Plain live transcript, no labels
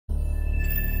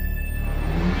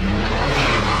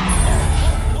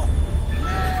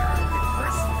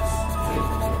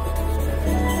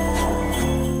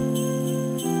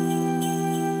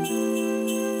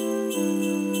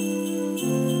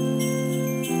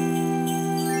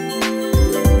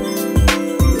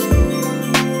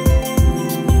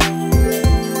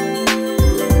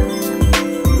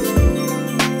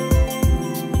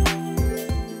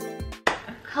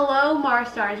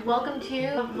guys, welcome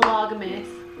to Vlogmas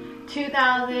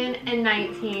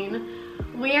 2019.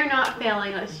 We are not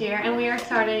failing this year and we are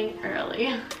starting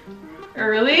early.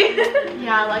 Early?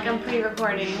 Yeah, like I'm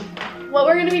pre-recording. What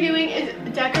we're gonna be doing is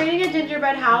decorating a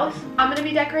gingerbread house. I'm gonna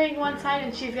be decorating one side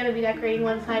and she's gonna be decorating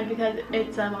one side because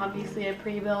it's obviously a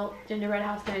pre-built gingerbread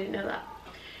house and I didn't know that.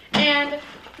 And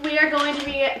we are going to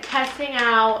be testing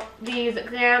out these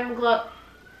GLAM Glow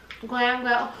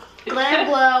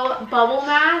bubble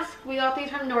masks. We got these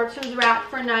from Nordstrom's Rack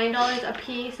for $9 a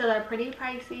piece, so they're pretty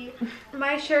pricey.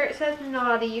 My shirt says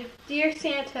naughty. Dear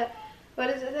Santa.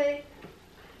 What does it say?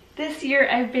 This year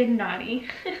I've been naughty.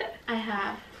 I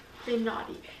have been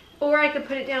naughty. Or I could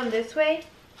put it down this way.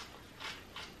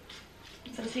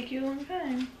 It's gonna take you a long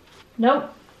time.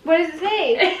 Nope. What does it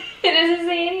say? It doesn't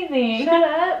say anything. Shut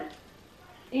up.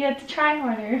 You have to try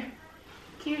harder.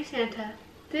 Dear Santa,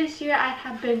 this year I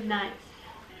have been nice.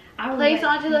 I Place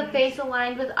onto the face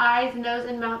aligned with eyes, nose,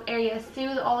 and mouth areas.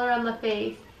 Soothe all around the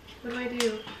face. What do I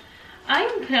do? I'm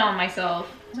putting it on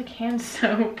myself. It's like hand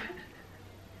soap.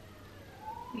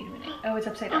 Wait a minute. Oh, it's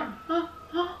upside down.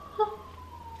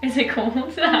 Is it cold?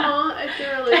 It's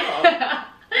really cold.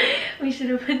 We should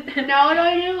have put that. Now what do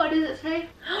I do? What does it say?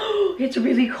 It's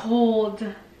really cold.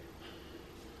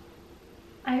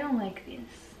 I don't like this.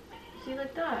 See,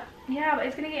 like that. Yeah, but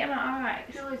it's gonna get in my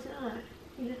eyes. No, it's not.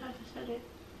 You just have to set it.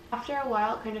 After a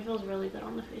while, it kind of feels really good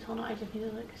on the face. Hold on, I just need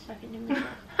to like a second to make it.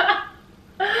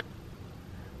 I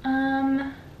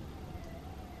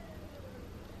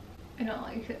don't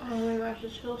like it. Oh my gosh,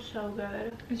 this feels so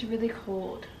good. It's really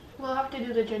cold. We'll have to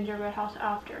do the gingerbread house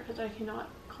after because I cannot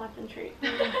concentrate.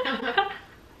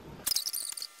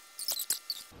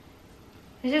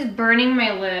 It's just burning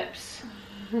my lips.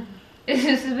 Is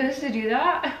it supposed to do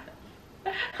that?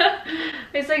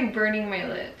 It's like burning my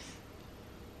lips.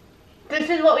 This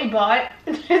is what we bought.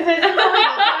 This is what we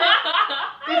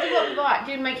bought. This is what we bought.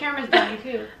 Dude, my camera's dirty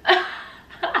too.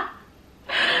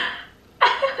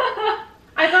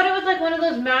 I thought it was like one of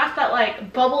those masks that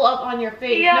like bubble up on your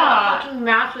face. Yeah. Not a fucking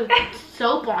mask with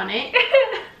soap on it.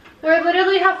 Where it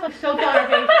literally has like soap on our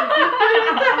face.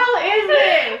 What the hell is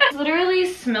this? It literally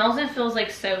smells and feels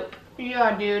like soap.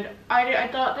 Yeah, dude. I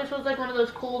thought this was like one of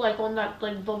those cool like ones that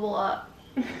like bubble up.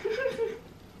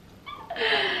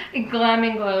 Glam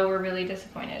and Glow were really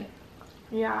disappointed.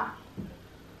 Yeah.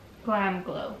 Glam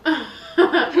Glow.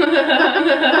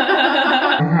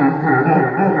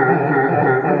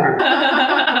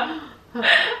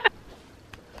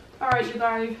 Alright, you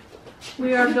guys.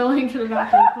 We are going to the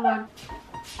bathroom. Come on.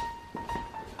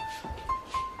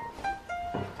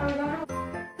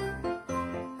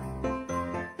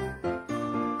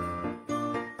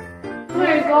 Oh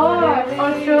my god.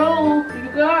 I'll show you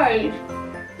guys.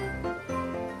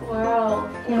 Wow.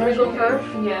 Can we go first?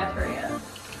 Yeah, hurry up.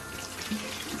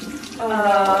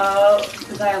 Oh,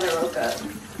 because I only woke up.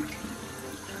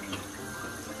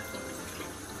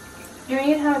 You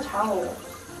need to have a towel.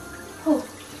 Oh.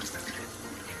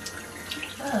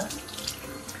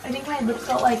 I think my lips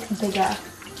got like bigger.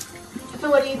 So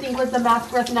what do you think? Was the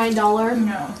mask worth $9?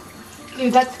 No.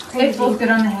 Dude, that's crazy. It feels good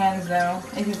on the hands though,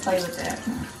 if you play with it.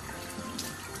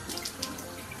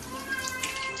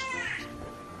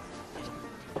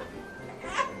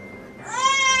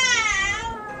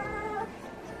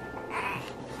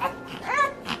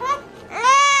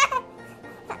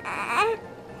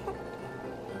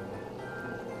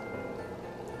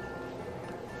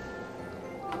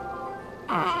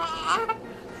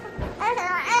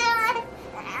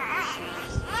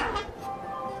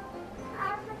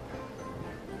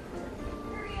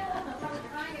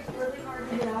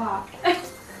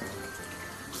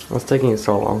 What's taking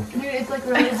so long? Dude, it's like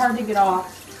really hard to get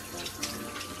off.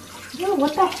 Yo,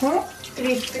 what the heck? Did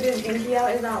he spit his energy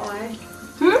out? Is that why?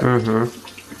 Mm-hmm.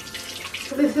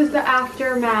 So this is the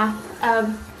aftermath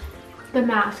of the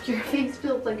mask. Your face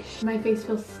feels like my face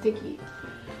feels sticky.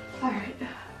 Alright.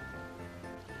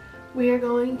 We are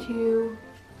going to...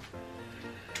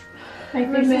 My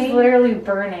face is literally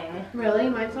burning. Really?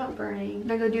 Mine's not burning. I'm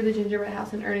gonna go do the gingerbread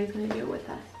house and Ernie's gonna do it with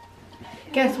us.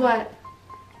 Guess what?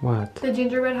 What? The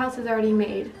gingerbread house is already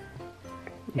made.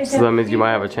 So that means you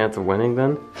might have a chance of winning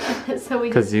then? So we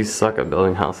Because you suck at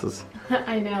building houses.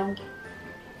 I know.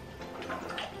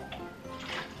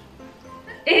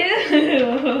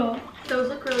 Ew. Those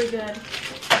look really good.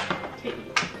 Okay.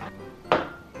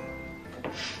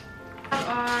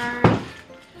 Our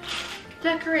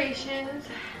decorations.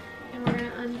 And we're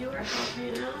gonna undo our house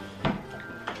right now.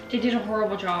 They did a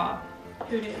horrible job.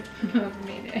 Who did? Whoever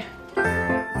made it.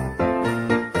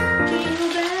 Jingle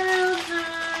bell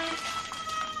time.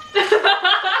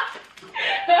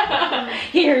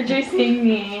 He heard you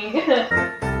singing.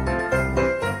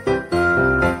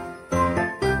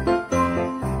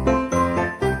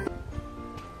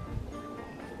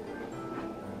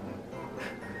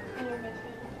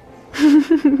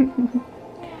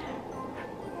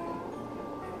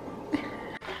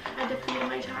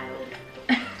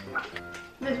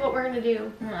 This is what we're gonna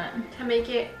do What? to make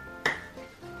it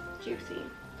juicy.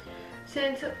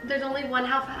 Since there's only one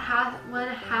half of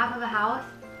a house,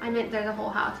 I meant there's a whole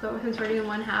house, but since we're doing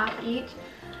one half each,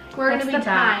 we're What's gonna be the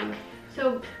back? timed.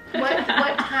 So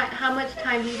how much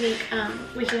time do you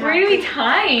think we should have? We're gonna be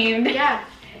timed. Yeah,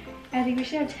 I think we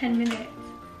should have 10 minutes.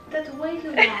 that's way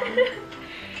too long.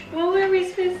 What were we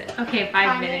supposed to? Okay,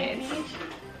 5 minutes. each?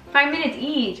 5 minutes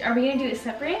each. Are we gonna do it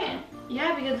separate?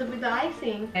 Yeah, because of the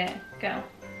icing. Okay, go.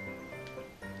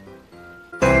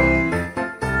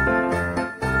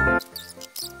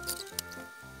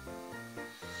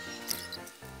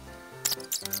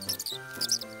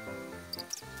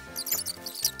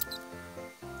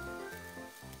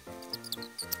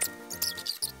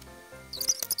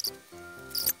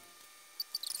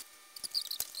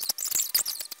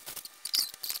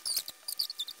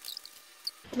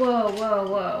 Whoa, whoa,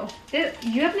 whoa.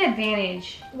 You have an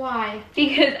advantage. Why?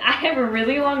 Because I have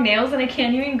really long nails and I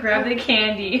can't even grab the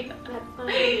candy. That's not a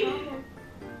problem.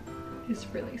 This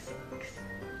really sucks.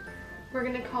 We're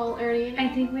gonna call Ernie. I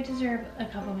think we deserve a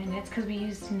couple minutes because we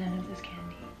used none of this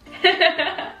candy.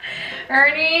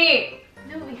 Ernie!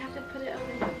 No, we have to put it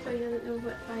over here so he doesn't know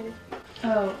what side is.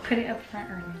 Oh, put it up front,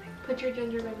 Ernie. Put your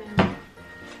gingerbread man.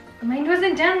 Mine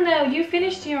wasn't done though. You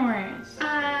finished yours.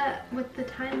 With the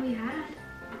time we had.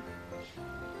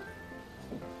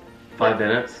 5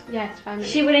 minutes? Yes, 5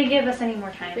 minutes. She wouldn't give us any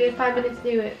more time. We have 5 minutes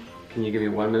to do it. Can you give me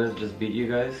 1 minute to just beat you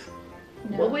guys?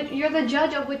 No. Well, you're the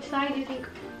judge of which side you think.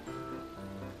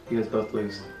 You guys both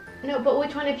lose. No, but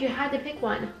which one if you had to pick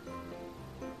one?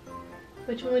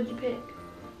 Which one would you pick?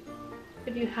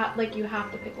 If you have, like, you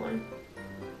have to pick one.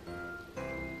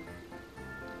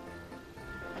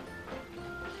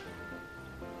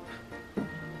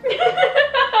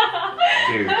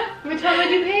 Dude, Which one would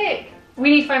you pick? We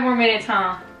need 5 more minutes,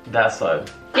 huh? that side.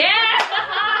 Yeah!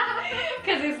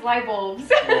 Because it's light bulbs.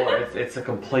 Well, it's a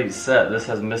complete set. This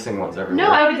has missing ones everywhere.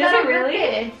 No, I Oh, did does that it on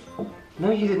really? purpose.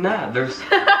 No, you did not. There's I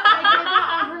did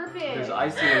that on purpose. there's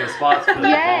icing in the spots for the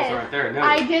Yes. balls right there. No.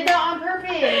 I did that on purpose.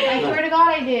 I swear to God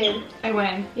I did. I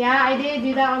win. Yeah, I did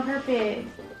do that on purpose.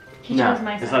 He No, chose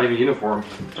my it's side. not even uniform.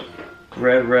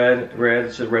 Red, red,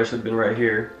 red. Red should have been right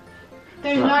here.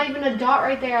 There's Huh. not even a dot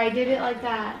right there. I did it like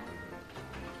that.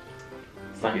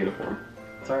 It's not uniform.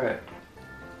 It's alright.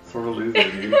 Sort of loser,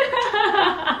 dude.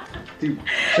 Dude,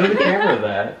 show the camera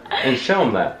that and show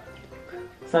them that.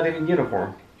 It's not even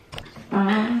uniform.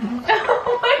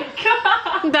 Oh my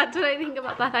god! That's what I think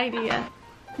about that idea.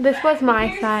 This was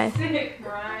my You're side. sick,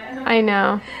 Brian. I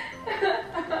know.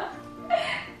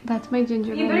 That's my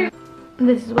gingerbread.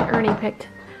 This is what Ernie picked.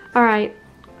 Alright.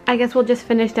 I guess we'll just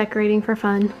finish decorating for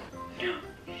fun.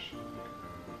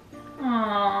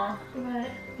 Aww, but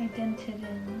I dented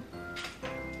in.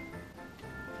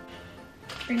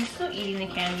 Are you still eating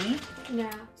the candy?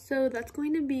 Yeah. So that's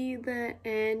going to be the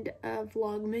end of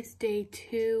Vlogmas Day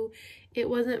 2. It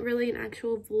wasn't really an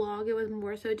actual vlog. It was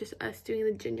more so just us doing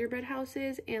the gingerbread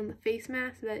houses and the face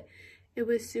masks, but it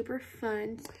was super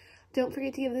fun. Don't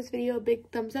forget to give this video a big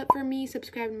thumbs up for me.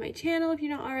 Subscribe to my channel if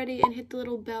you're not already, and hit the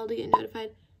little bell to get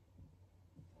notified.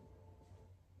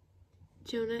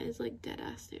 Jonah is like dead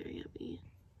ass staring at me.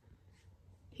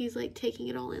 He's like taking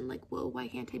it all in like, whoa, why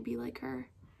can't I be like her?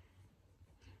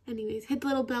 Anyways, hit the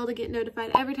little bell to get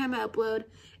notified every time I upload.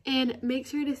 And make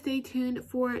sure to stay tuned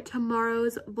for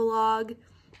tomorrow's vlog.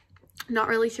 Not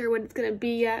really sure what it's going to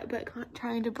be yet, but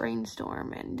trying to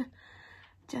brainstorm and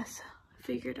just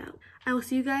figure it out. I will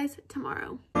see you guys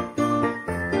tomorrow.